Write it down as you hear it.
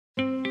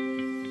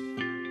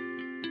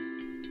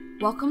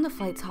Welcome to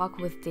Flight Talk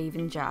with Dave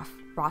and Jeff,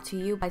 brought to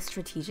you by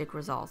Strategic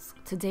Results.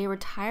 Today,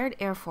 retired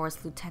Air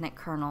Force Lieutenant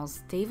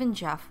Colonels Dave and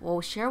Jeff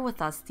will share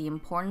with us the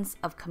importance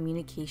of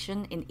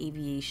communication in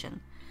aviation.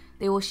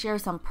 They will share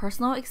some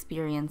personal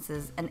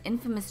experiences and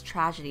infamous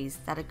tragedies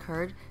that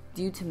occurred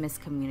due to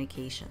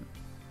miscommunication.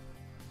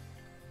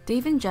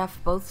 Dave and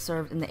Jeff both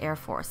served in the Air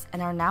Force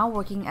and are now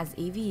working as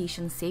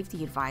aviation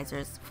safety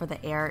advisors for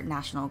the Air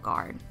National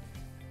Guard.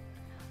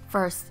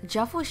 First,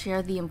 Jeff will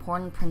share the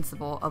important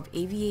principle of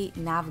aviate,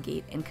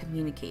 navigate, and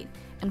communicate,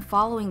 and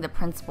following the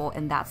principle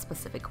in that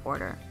specific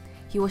order.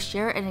 He will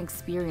share an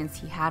experience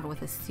he had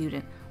with a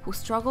student who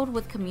struggled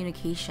with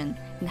communication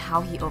and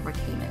how he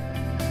overcame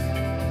it.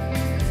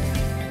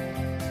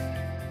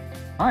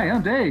 Hi,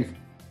 I'm Dave.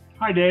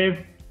 Hi, Dave.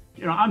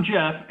 I'm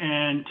Jeff,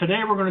 and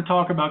today we're going to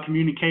talk about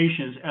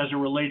communications as it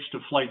relates to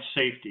flight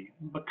safety.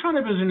 But kind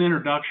of as an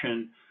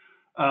introduction,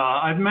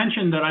 I've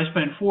mentioned that I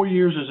spent 4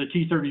 years as a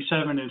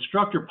T-37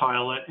 instructor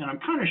pilot, and I'm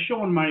kind of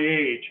showing my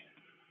age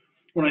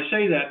when I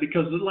say that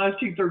because the last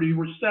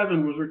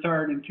T-37 was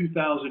retired in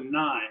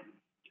 2009.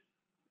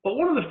 But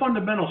one of the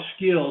fundamental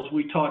skills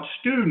we taught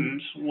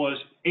students was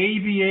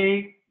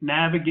aviate,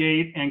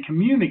 navigate, and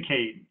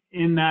communicate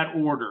in that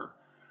order.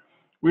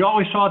 We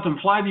always taught them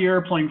fly the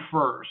airplane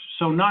first.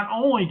 So not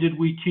only did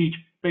we teach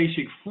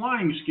basic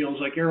flying skills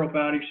like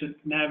aerobatics,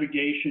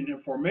 navigation,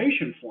 and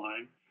formation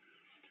flying,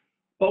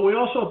 but we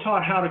also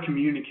taught how to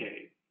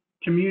communicate.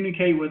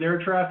 Communicate with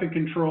air traffic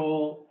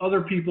control,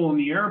 other people in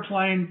the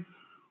airplane,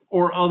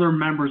 or other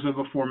members of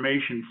a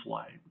formation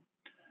flight.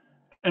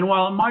 And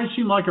while it might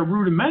seem like a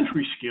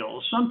rudimentary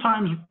skill,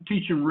 sometimes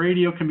teaching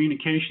radio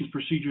communications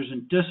procedures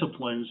and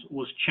disciplines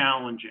was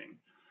challenging.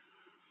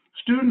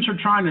 Students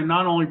are trying to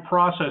not only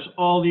process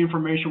all the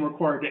information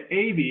required to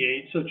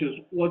aviate, such as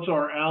what's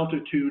our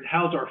altitude,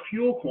 how's our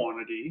fuel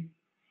quantity,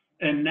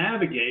 and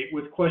navigate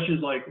with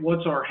questions like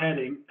what's our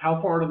heading, how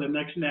far to the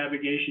next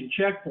navigation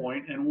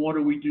checkpoint, and what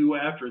do we do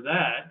after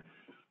that,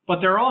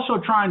 but they're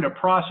also trying to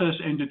process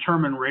and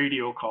determine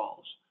radio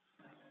calls.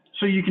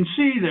 So you can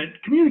see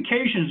that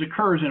communications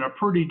occurs in a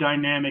pretty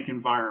dynamic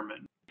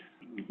environment.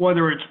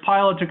 Whether it's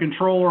pilot to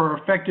controller or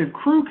effective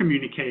crew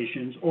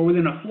communications or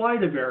within a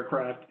flight of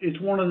aircraft, it's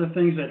one of the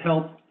things that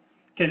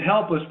can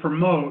help us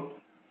promote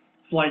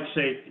flight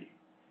safety.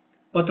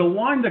 But to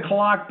wind the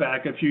clock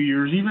back a few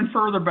years, even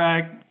further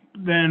back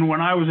than when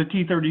I was a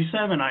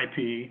T-37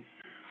 IP,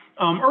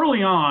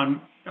 early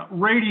on,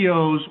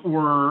 radios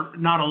were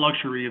not a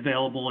luxury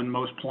available in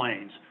most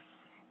planes.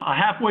 A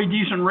halfway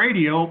decent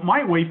radio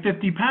might weigh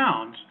 50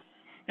 pounds.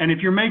 And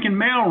if you're making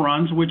mail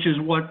runs, which is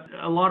what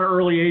a lot of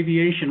early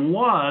aviation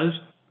was,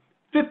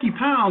 50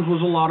 pounds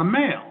was a lot of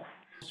mail.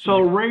 So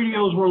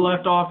radios were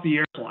left off the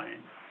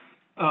airplane.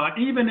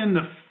 Even in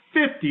the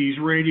 50s,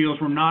 radios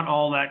were not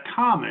all that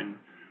common.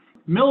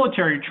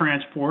 Military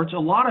transports a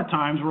lot of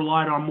times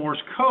relied on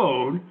Morse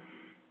code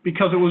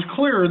because it was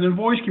clearer than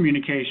voice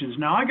communications.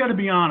 Now, I got to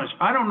be honest,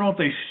 I don't know if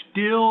they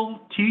still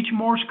teach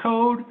Morse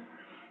code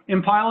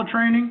in pilot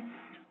training.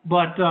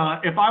 But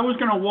if I was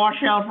going to watch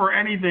out for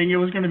anything, it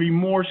was going to be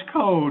Morse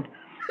code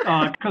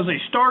because they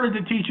started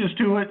to teach us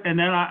to it. And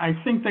then I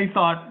think they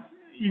thought,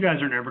 you guys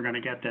are never going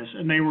to get this.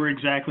 And they were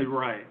exactly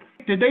right.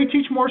 Did they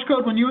teach Morse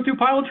code when you went through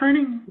pilot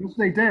training? Yes,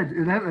 they did.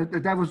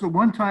 That was the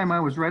one time I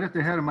was right at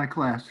the head of my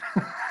class.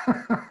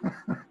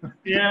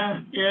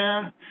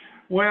 Yeah.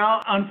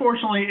 Well,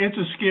 unfortunately, it's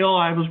a skill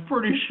I was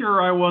pretty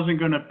sure I wasn't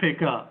going to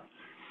pick up.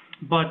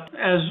 But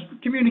as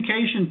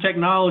communication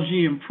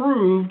technology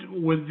improved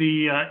with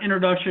the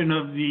introduction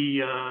of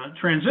the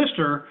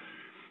transistor,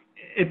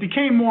 it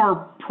became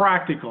more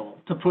practical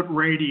to put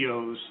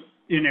radios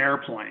in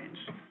airplanes.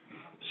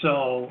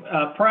 So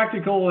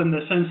practical in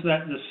the sense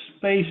that the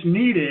space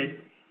needed,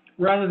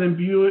 rather than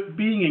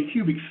being in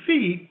cubic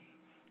feet,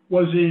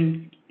 was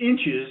in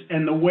inches,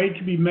 and the weight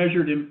could be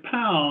measured in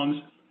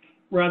pounds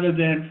rather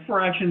than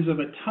fractions of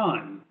a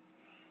ton.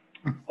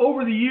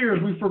 Over the years,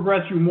 we've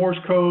progressed through Morse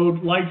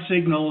code, light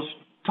signals,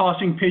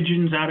 tossing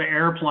pigeons out of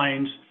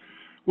airplanes,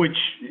 which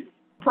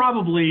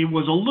probably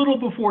was a little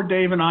before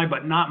Dave and I,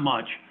 but not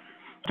much,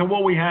 to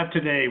what we have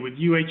today with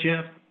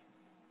UHF,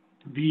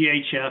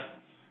 VHF,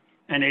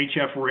 and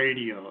HF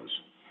radios.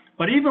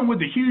 But even with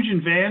the huge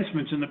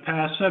advancements in the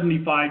past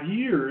 75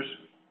 years,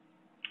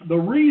 the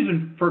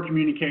reason for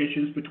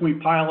communications between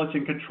pilots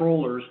and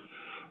controllers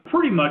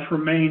pretty much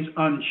remains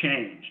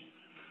unchanged.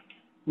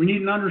 We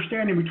need an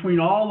understanding between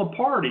all the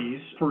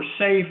parties for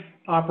safe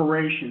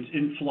operations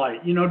in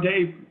flight.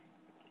 Dave,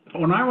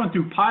 when I went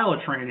through pilot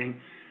training,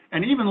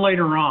 and even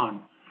later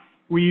on,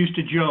 we used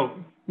to joke,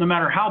 no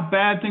matter how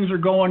bad things are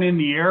going in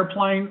the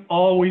airplane,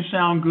 always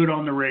sound good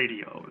on the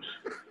radios.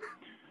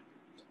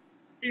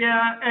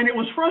 Yeah, and it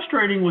was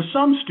frustrating with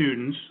some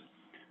students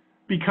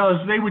because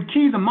they would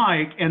key the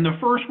mic, and the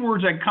first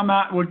words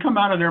that would come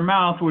out of their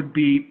mouth would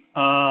be,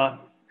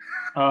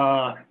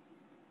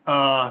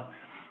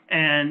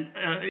 and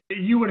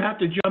you would have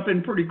to jump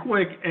in pretty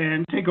quick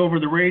and take over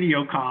the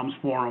radio comms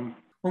for them.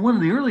 Well, one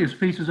of the earliest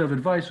pieces of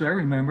advice I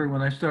remember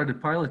when I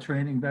started pilot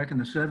training back in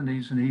the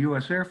 70s in the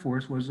U.S. Air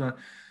Force was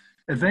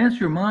advance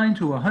your mind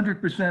to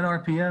 100%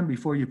 RPM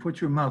before you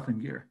put your mouth in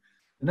gear.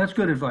 And that's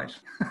good advice.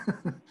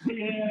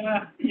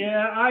 Yeah.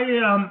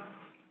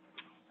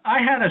 I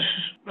had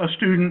a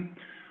student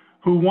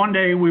who one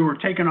day we were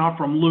taking off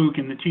from Luke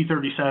in the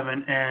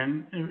T-37,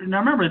 and now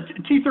remember,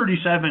 the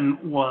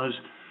T-37 was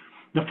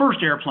the first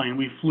airplane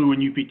we flew in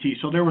UPT,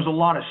 so there was a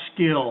lot of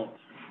skill.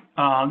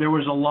 There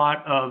was a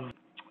lot of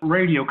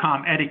radio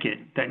comm etiquette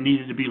that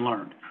needed to be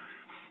learned.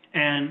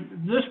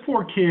 And this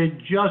poor kid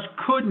just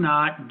could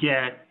not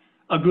get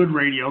a good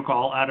radio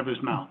call out of his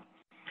mouth.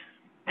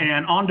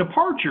 And on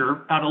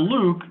departure out of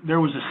Luke, there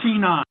was a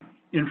C9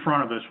 in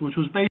front of us, which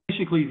was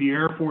basically the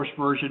Air Force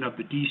version of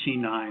the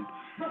DC-9.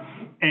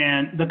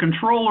 And the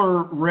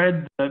controller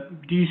read the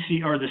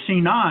DC or the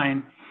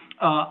C9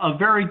 a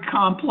very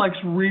complex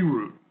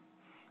reroute.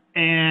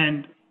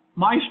 And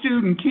my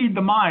student keyed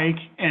the mic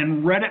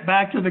and read it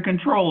back to the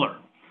controller.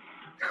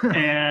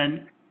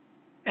 And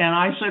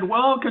I said,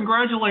 well,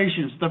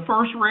 congratulations, the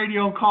first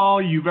radio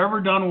call you've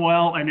ever done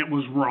well, and it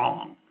was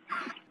wrong.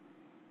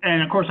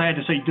 And of course I had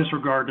to say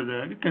disregard to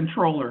the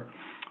controller.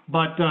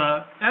 But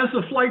as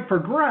the flight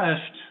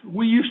progressed,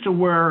 we used to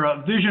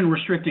wear vision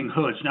restricting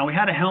hoods. Now we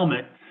had a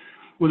helmet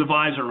with a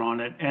visor on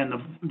it, and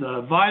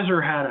the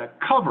visor had a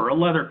cover, a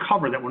leather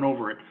cover that went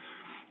over it.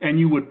 And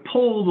you would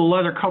pull the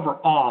leather cover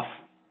off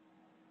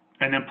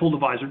and then pull the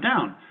visor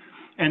down.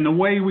 And the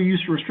way we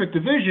used to restrict the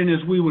vision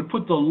is we would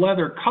put the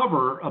leather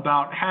cover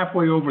about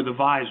halfway over the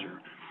visor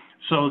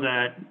so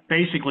that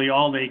basically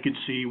all they could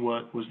see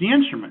was the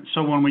instrument.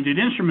 So when we did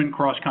instrument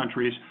cross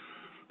countries,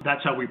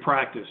 that's how we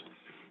practiced.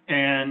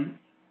 And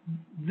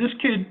this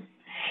kid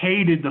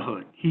hated the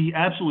hood. He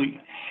absolutely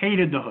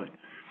hated the hood.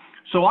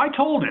 So I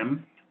told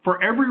him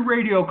for every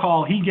radio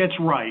call he gets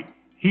right,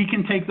 he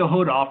can take the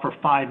hood off for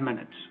 5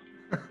 minutes.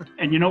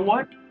 And you know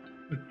what?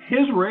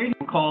 His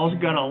radio calls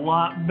got a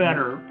lot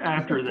better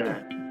after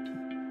that.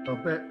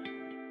 I'll bet.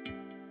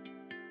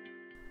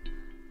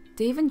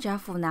 Dave and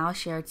Jeff will now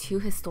share 2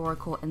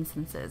 historical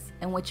instances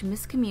in which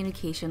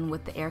miscommunication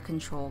with the air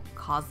control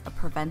caused a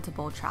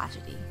preventable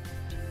tragedy.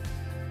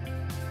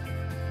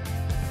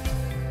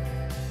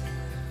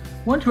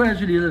 One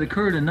tragedy that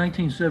occurred in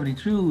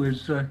 1972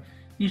 is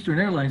Eastern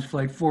Airlines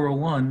Flight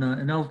 401,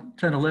 an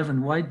L-1011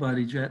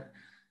 wide-body jet.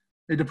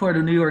 They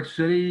departed New York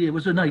City. It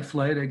was a night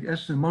flight, I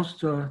guess, and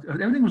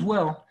everything was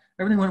well.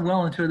 Everything went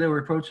well until they were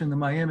approaching the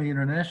Miami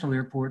International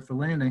Airport for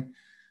landing.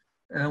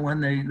 When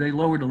they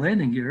lowered the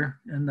landing gear,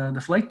 and the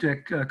flight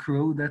deck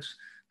crew, that's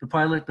the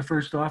pilot, the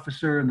first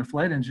officer, and the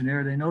flight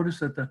engineer, they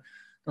noticed that the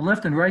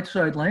left and right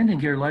side landing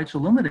gear lights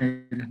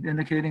illuminated,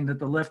 indicating that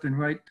the left and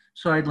right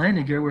side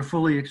landing gear were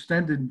fully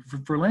extended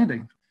for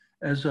landing,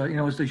 as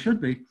they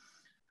should be.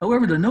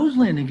 However, the nose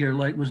landing gear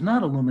light was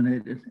not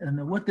illuminated.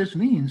 And what this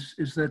means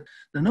is that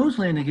the nose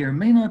landing gear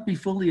may not be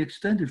fully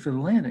extended for the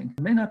landing.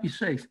 It may not be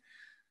safe.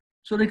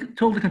 So they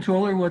told the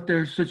controller what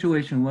their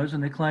situation was,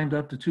 and they climbed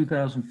up to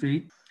 2,000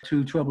 feet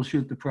to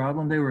troubleshoot the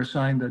problem. They were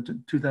assigned to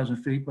 2,000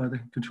 feet by the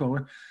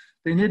controller.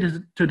 They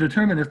needed to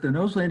determine if the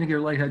nose landing gear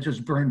light had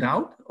just burned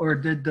out, or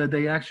did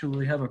they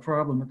actually have a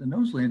problem with the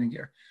nose landing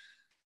gear.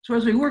 So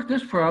as they worked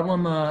this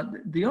problem,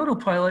 the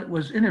autopilot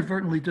was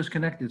inadvertently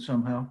disconnected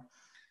somehow.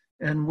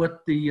 And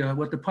what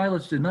the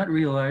pilots did not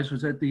realize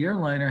was that the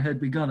airliner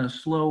had begun a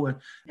slow,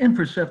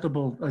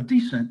 imperceptible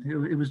descent.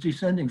 It was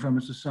descending from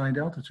its assigned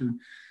altitude.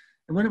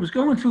 And when it was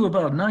going through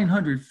about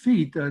 900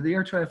 feet, the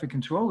air traffic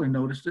controller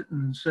noticed it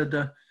and said,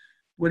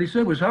 what he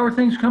said was, "How are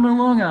things coming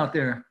along out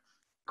there?"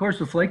 Of course,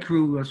 the flight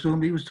crew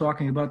assumed he was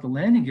talking about the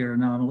landing gear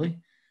anomaly.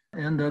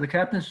 And the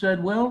captain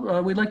said,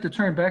 well, we'd like to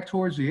turn back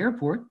towards the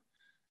airport.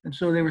 And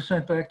so they were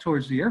sent back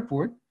towards the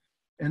airport.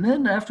 And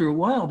then after a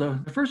while, the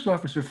first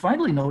officer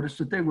finally noticed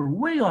that they were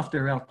way off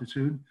their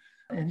altitude.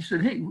 And he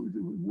said, "Hey,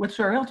 what's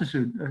our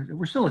altitude?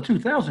 We're still at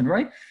 2,000,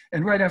 right?"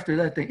 And right after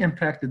that, they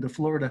impacted the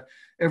Florida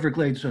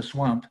Everglades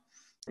swamp.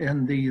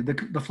 And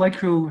the flight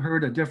crew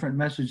heard a different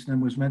message than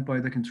was meant by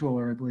the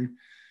controller, I believe.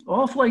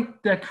 All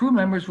flight deck crew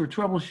members were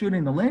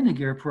troubleshooting the landing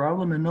gear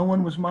problem, and no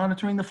one was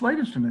monitoring the flight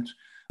instruments,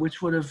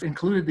 which would have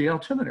included the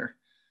altimeter.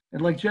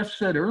 And like Jeff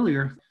said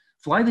earlier,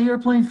 fly the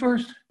airplane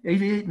first,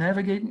 aviate,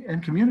 navigate,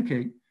 and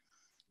communicate.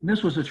 And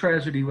this was a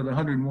tragedy with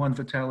 101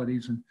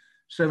 fatalities and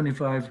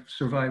 75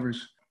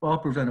 survivors, all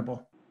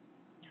preventable.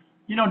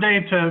 You know,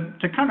 Dave,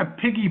 to kind of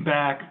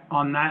piggyback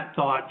on that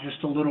thought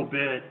just a little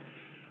bit,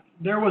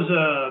 there was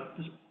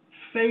a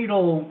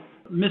fatal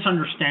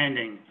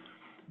misunderstanding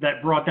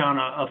that brought down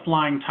a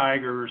Flying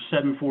Tiger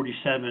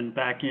 747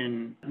 back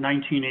in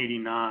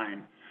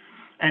 1989.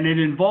 And it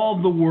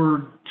involved the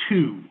word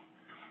to.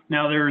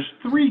 Now, there's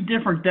 3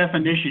 different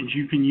definitions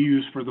you can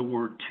use for the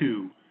word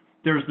to.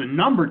 There's the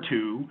number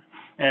 2,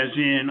 as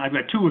in I've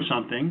got 2 of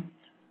something.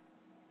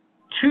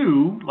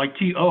 To, like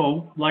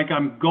T-O, like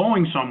I'm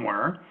going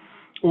somewhere.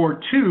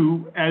 Or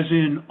to, as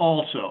in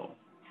also.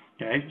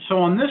 Okay, so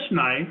on this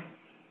night,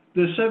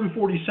 the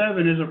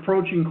 747 is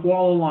approaching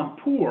Kuala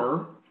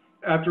Lumpur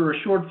after a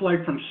short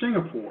flight from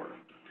Singapore.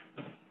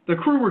 The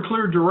crew were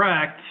cleared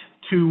direct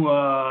to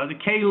the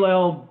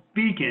KLEL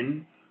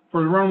beacon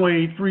for the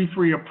runway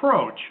 33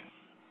 approach.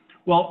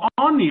 Well,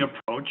 on the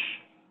approach,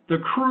 the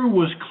crew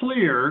was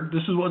cleared.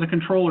 This is what the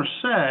controller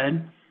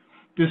said: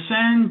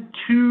 descend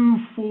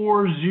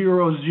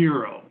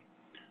 2400,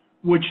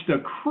 which the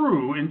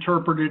crew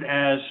interpreted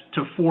as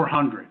to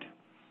 400.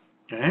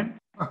 Okay.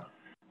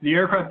 The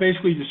aircraft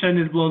basically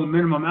descended below the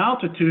minimum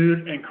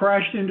altitude and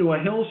crashed into a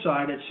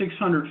hillside at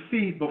 600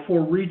 feet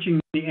before reaching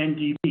the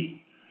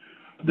NDB.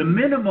 The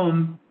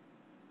minimum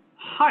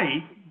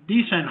height,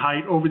 descent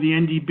height over the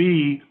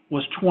NDB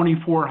was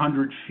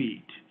 2,400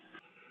 feet.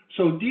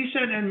 So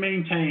descend and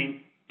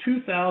maintain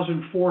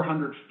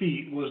 2,400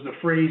 feet was the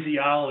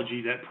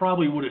phraseology that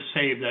probably would have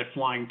saved that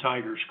Flying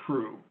Tiger's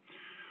crew.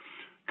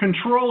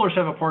 Controllers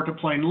have a part to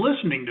play in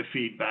listening to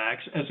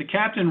feedbacks, as the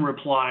captain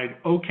replied,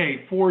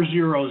 "Okay,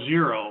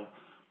 400,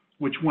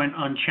 which went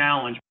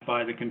unchallenged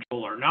by the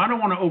controller. Now, I don't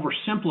want to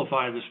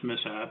oversimplify this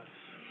mishap,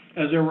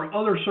 as there were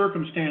other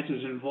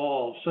circumstances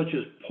involved, such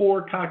as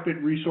poor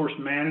cockpit resource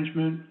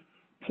management,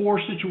 poor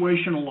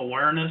situational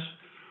awareness.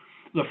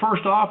 The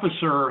first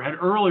officer had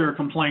earlier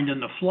complained in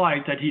the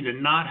flight that he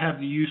did not have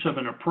the use of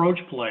an approach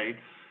plate.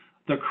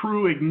 The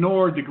crew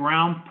ignored the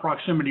ground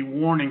proximity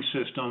warning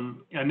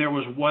system, and there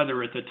was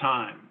weather at the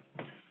time.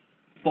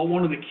 But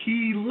one of the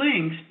key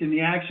links in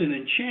the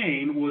accident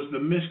chain was the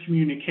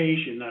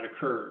miscommunication that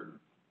occurred."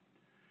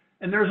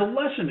 And there's a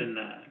lesson in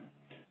that.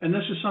 And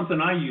this is something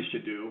I used to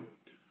do.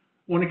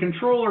 When a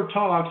controller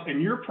talks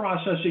and you're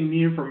processing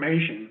the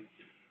information,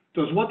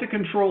 does what the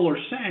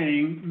controller's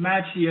saying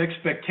match the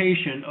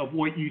expectation of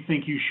what you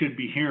think you should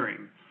be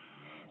hearing?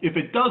 If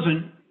it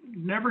doesn't,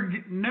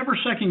 never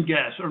second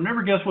guess or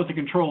never guess what the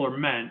controller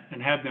meant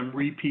and have them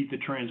repeat the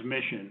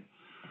transmission.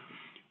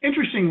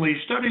 Interestingly,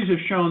 studies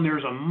have shown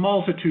there's a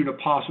multitude of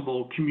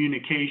possible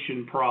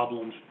communication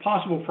problems,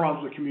 possible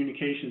problems with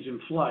communications in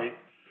flight,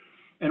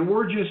 and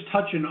we're just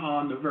touching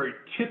on the very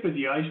tip of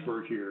the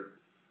iceberg here.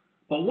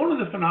 But one of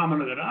the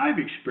phenomena that I've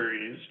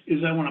experienced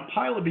is that when a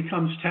pilot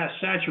becomes task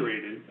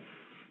saturated,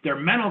 their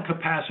mental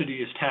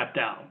capacity is tapped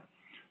out.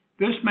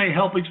 This may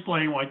help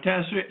explain why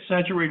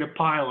task-saturated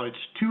pilots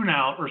tune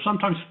out or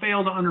sometimes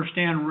fail to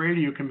understand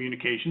radio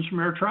communications from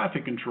air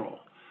traffic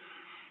control.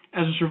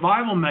 As a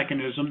survival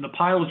mechanism, the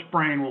pilot's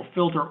brain will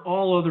filter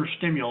all other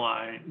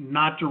stimuli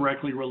not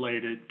directly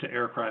related to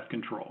aircraft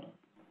control.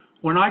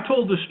 When I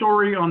told the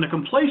story on the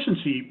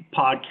Complacency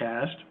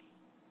podcast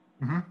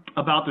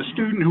about the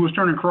student who was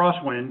turning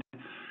crosswind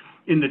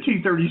in the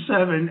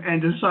T-37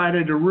 and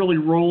decided to really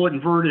roll it,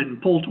 invert it,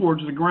 and pull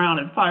towards the ground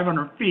at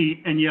 500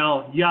 feet and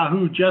yell,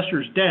 "Yahoo,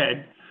 Jester's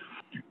dead."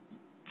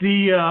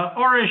 The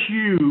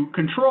RSU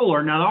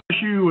controller, now the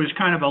RSU is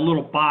kind of a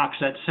little box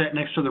that sat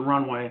next to the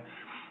runway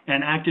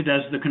and acted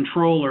as the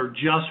controller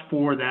just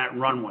for that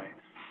runway.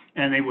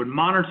 And they would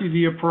monitor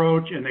the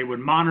approach and they would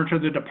monitor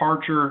the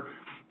departure.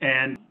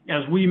 And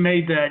as we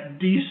made that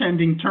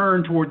descending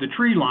turn toward the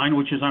tree line,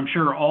 which is I'm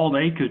sure all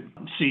they could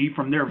see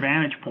from their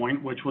vantage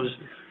point, which was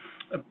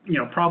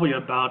probably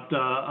about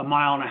a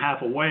mile and a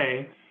half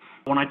away.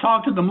 When I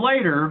talked to them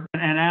later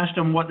and asked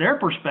them what their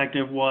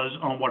perspective was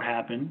on what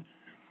happened,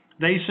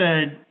 they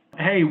said,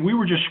 "Hey, we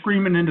were just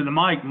screaming into the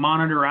mic,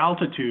 monitor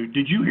altitude.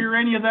 Did you hear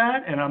any of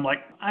that?" And I'm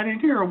like, "I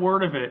didn't hear a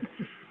word of it.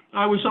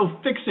 I was so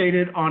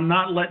fixated on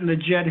not letting the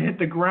jet hit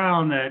the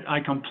ground that I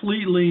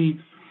completely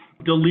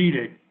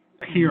deleted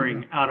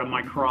hearing out of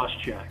my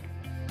cross-check."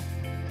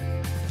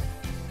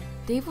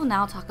 Dave will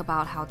now talk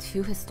about how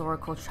two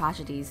historical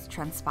tragedies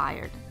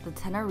transpired, the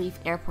Tenerife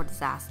airport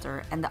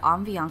disaster and the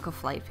Avianca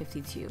Flight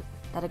 52,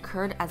 that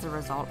occurred as a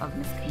result of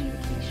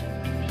miscommunication.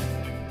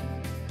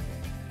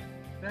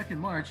 Back in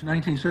March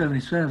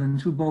 1977,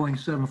 two Boeing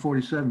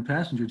 747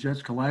 passenger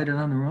jets collided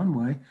on the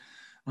runway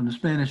on the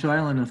Spanish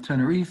island of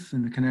Tenerife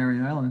in the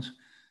Canary Islands.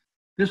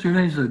 This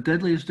remains the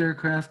deadliest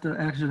aircraft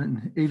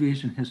accident in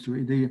aviation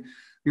history. The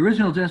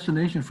original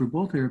destination for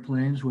both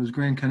airplanes was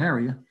Gran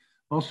Canaria,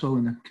 also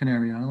in the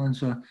Canary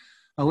Islands.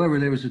 However,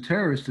 there was a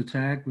terrorist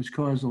attack which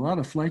caused a lot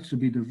of flights to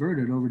be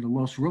diverted over to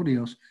Los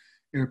Rodeos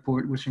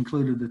Airport, which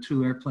included the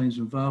two airplanes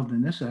involved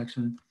in this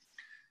accident.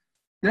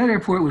 That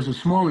airport was a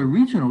smaller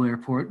regional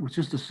airport with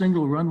just a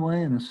single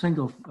runway and a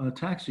single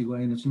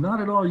taxiway, and it's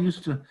not at all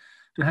used to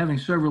having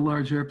several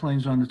large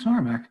airplanes on the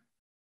tarmac.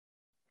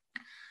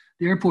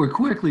 The airport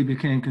quickly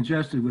became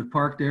congested with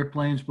parked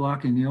airplanes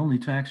blocking the only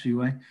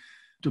taxiway.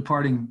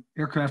 Departing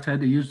aircraft had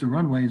to use the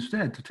runway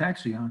instead to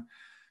taxi on.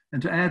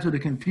 And to add to the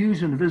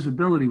confusion, the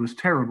visibility was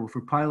terrible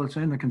for pilots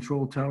and the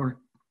control tower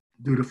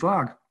due to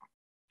fog.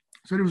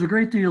 So there was a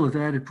great deal of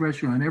added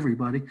pressure on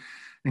everybody,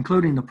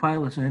 including the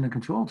pilots and the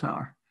control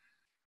tower.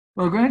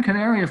 Well, Gran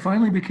Canaria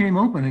finally became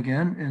open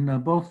again,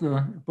 and both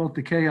the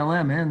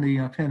KLM and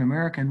the Pan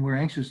American were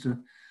anxious to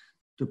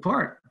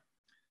depart.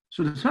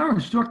 So the tower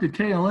instructed the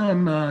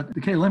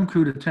KLM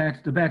crew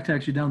to back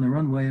taxi down the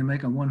runway and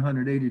make a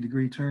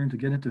 180-degree turn to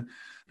get into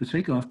the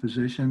takeoff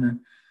position.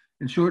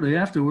 And shortly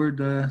afterward,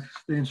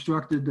 they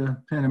instructed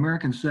the Pan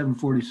American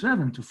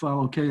 747 to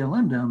follow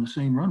KLM down the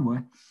same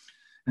runway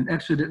and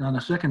exit it on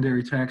a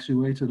secondary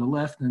taxiway to the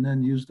left and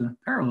then use the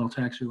parallel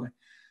taxiway.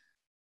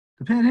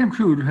 The Pan Am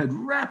crew had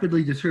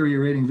rapidly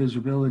deteriorating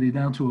visibility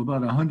down to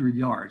about 100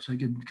 yards. They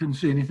couldn't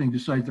see anything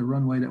besides the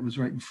runway that was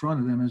right in front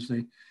of them as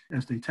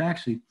they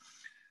taxied.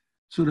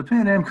 So the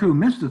Pan Am crew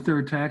missed the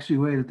third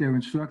taxiway that they were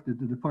instructed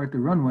to depart the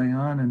runway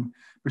on and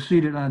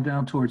proceeded on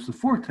down towards the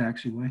fourth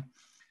taxiway.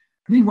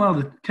 Meanwhile,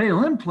 the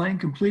KLM plane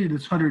completed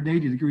its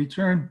 180-degree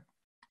turn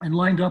and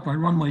lined up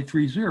on runway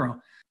 30.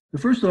 The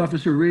first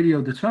officer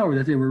radioed the tower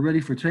that they were ready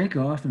for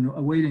takeoff and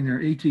awaiting their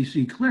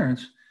ATC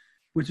clearance,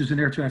 which is an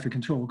air traffic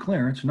control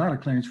clearance, not a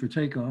clearance for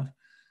takeoff.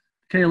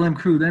 KLM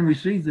crew then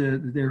received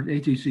their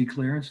ATC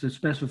clearance that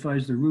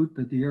specifies the route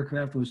that the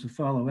aircraft was to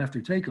follow after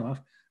takeoff,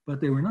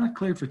 but they were not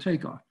cleared for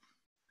takeoff.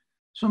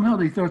 Somehow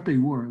they thought they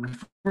were.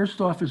 The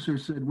first officer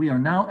said, "We are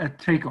now at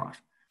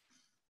takeoff."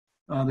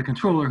 The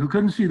controller, who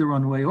couldn't see the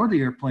runway or the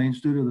airplanes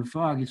due to the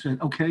fog, he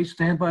said, "Okay,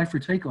 stand by for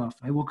takeoff.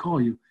 I will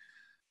call you."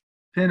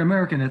 Pan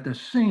American at the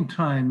same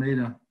time made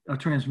a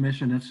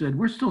transmission that said,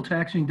 "We're still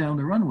taxiing down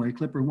the runway,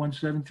 Clipper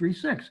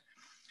 1736.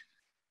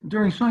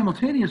 During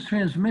simultaneous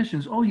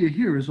transmissions, all you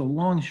hear is a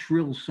long,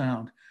 shrill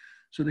sound.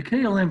 So the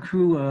KLM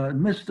crew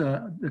missed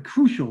a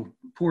crucial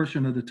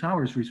portion of the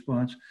tower's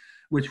response,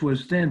 which was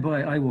 "stand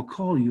by, I will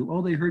call you."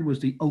 All they heard was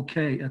the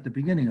 "okay" at the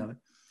beginning of it.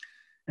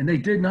 And they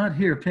did not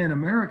hear Pan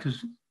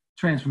America's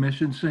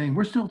transmission saying,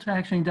 "We're still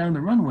taxiing down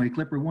the runway,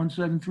 Clipper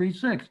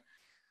 1736.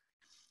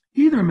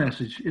 Either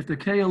message, if the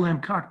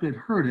KLM cockpit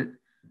heard it,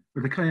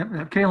 or the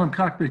KLM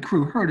cockpit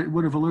crew heard it,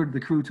 would have alerted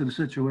the crew to the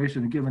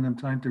situation and given them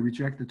time to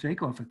reject the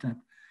takeoff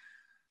attempt.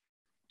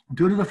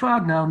 Due to the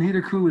fog now,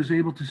 neither crew was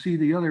able to see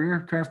the other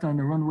aircraft on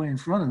the runway in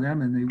front of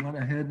them, and they went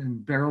ahead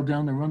and barreled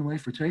down the runway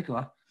for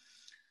takeoff.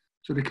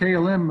 So the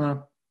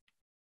KLM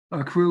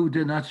crew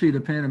did not see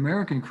the Pan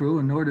American crew,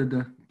 and nor did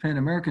the Pan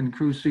American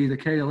crew see the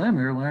KLM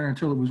airliner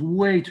until it was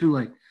way too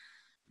late.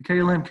 The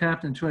KLM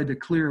captain tried to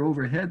clear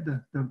overhead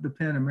the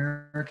Pan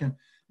American,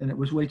 and it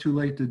was way too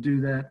late to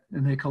do that,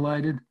 and they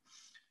collided,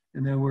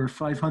 and there were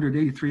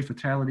 583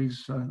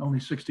 fatalities, only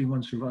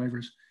 61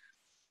 survivors.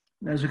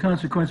 As a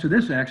consequence of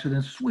this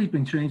accident,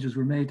 sweeping changes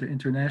were made to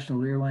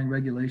international airline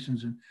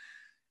regulations, and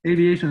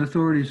aviation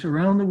authorities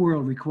around the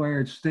world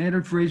required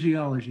standard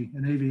phraseology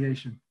in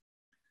aviation.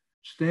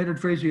 Standard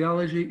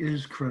phraseology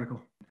is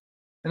critical.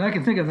 And I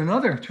can think of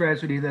another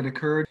tragedy that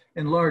occurred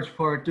in large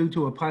part due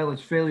to a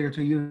pilot's failure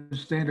to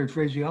use standard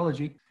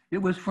phraseology. It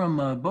was from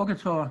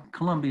Bogota,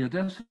 Colombia.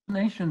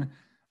 Destination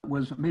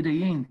was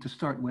Medellin to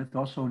start with,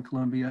 also in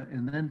Colombia,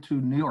 and then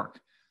to New York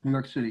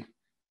City.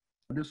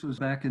 This was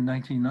back in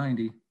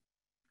 1990.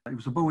 It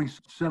was a Boeing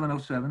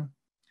 707.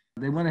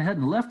 They went ahead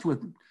and left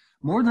with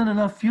more than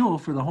enough fuel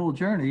for the whole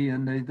journey,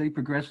 and they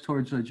progressed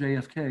towards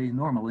JFK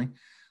normally.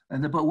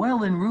 But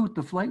while en route,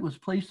 the flight was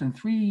placed in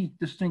 3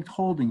 distinct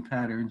holding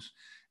patterns.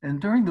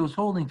 And during those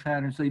holding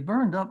patterns, they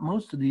burned up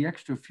most of the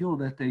extra fuel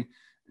that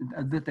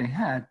they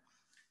had.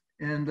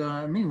 And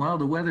meanwhile,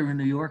 the weather in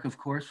New York, of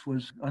course,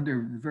 was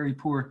under very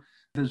poor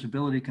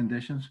visibility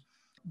conditions.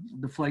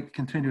 The flight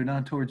continued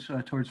on towards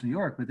New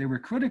York, but they were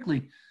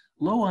critically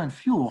low on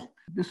fuel.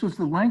 This was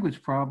the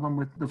language problem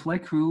with the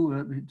flight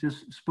crew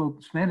just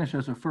spoke Spanish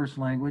as a first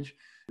language.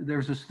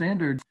 There's a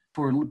standard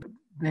for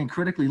being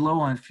critically low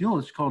on fuel.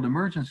 It's called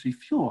emergency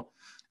fuel.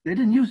 They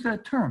didn't use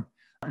that term.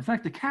 In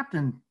fact, the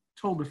captain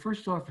told the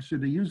first officer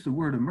to use the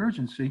word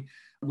emergency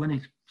when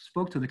he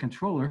spoke to the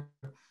controller.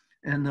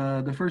 And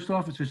the first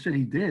officer said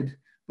he did,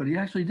 but he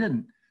actually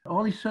didn't.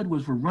 All he said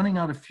was, "We're running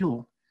out of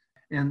fuel."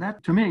 And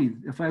that, to me,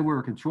 if I were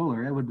a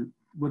controller, that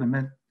would have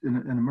meant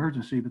an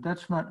emergency, but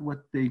that's not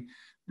what they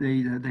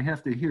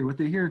have to hear. What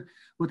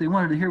they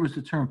wanted to hear was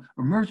the term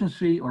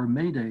emergency or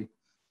mayday.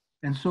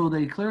 And so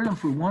they cleared them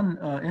for one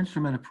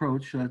instrument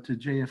approach to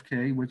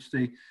JFK, which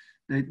they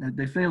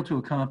failed to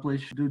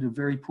accomplish due to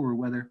very poor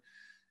weather.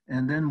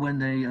 And then when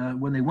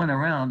they went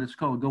around, it's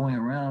called going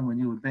around, when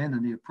you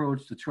abandon the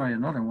approach to try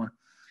another one,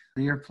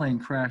 the airplane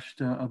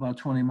crashed about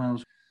 20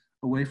 miles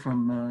away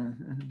from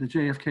the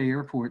JFK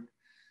airport.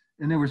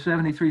 And there were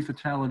 73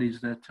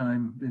 fatalities that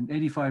time and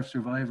 85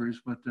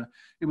 survivors, but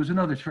it was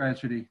another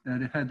tragedy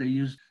that had they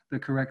used the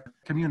correct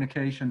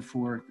communication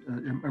for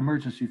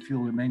emergency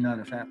fuel, it may not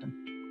have happened.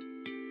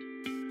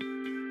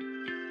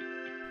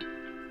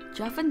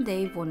 Jeff and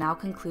Dave will now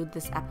conclude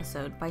this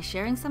episode by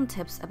sharing some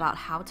tips about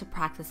how to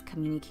practice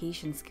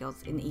communication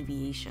skills in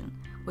aviation,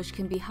 which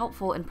can be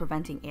helpful in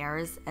preventing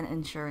errors and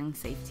ensuring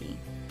safety.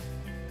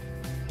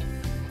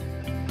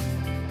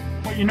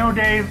 Well, you know,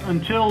 Dave,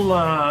 until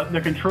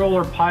the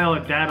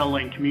controller-pilot data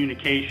link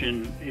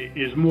communication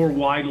is more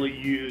widely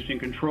used and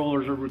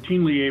controllers are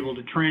routinely able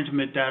to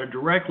transmit data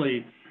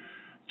directly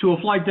to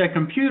a flight deck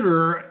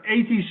computer,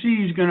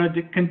 ATC is going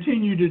to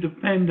continue to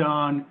depend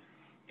on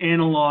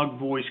analog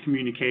voice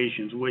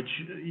communications, which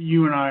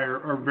you and I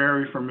are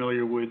very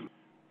familiar with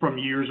from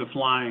years of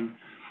flying.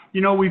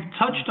 You know, we've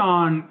touched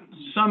on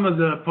some of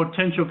the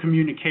potential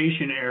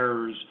communication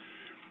errors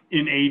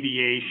in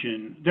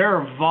aviation. There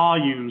are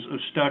volumes of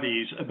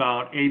studies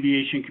about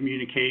aviation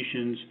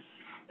communications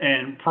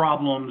and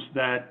problems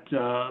that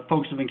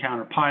folks have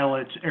encountered,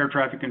 pilots, air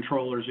traffic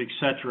controllers,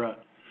 etc.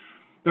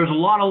 There's a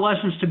lot of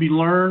lessons to be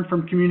learned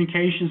from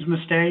communications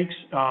mistakes,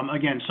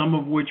 again, some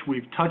of which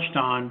we've touched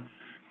on.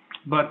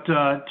 But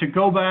to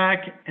go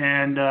back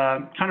and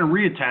kind of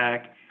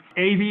reattack,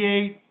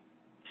 aviate,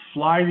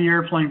 fly the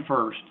airplane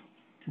first,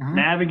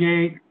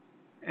 navigate,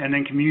 and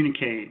then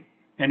communicate.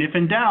 And if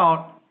in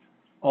doubt,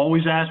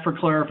 always ask for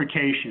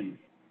clarification.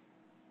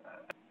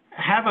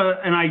 Have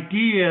an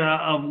idea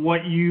of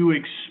what you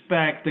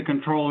expect the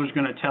controller is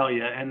going to tell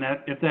you, and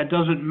that if that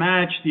doesn't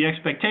match the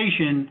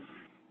expectation,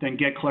 then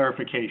get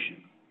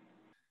clarification.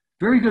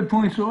 Very good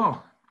points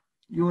all.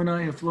 You and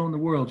I have flown the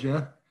world,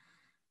 Jeff.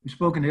 We've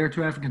spoken to air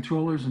traffic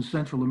controllers in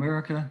Central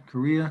America,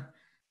 Korea,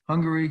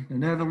 Hungary, the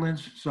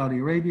Netherlands, Saudi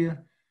Arabia,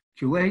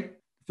 Kuwait,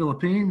 the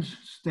Philippines.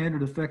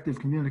 Standard effective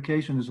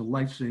communication is a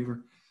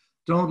lifesaver.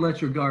 Don't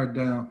let your guard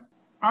down.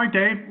 All right,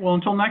 Dave. Well,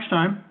 until next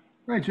time.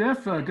 All right,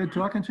 Jeff. Good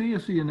talking to you.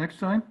 See you next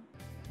time.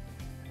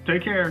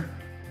 Take care.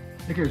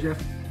 Take care,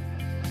 Jeff.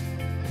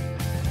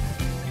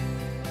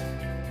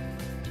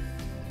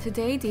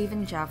 Today, Dave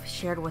and Jeff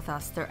shared with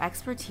us their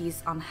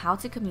expertise on how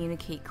to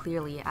communicate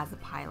clearly as a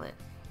pilot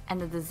and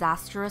the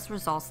disastrous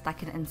results that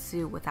can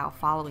ensue without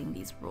following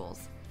these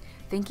rules.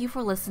 Thank you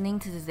for listening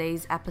to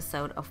today's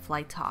episode of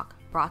Flight Talk,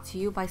 brought to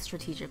you by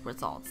Strategic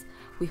Results.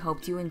 We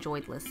hoped you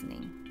enjoyed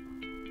listening.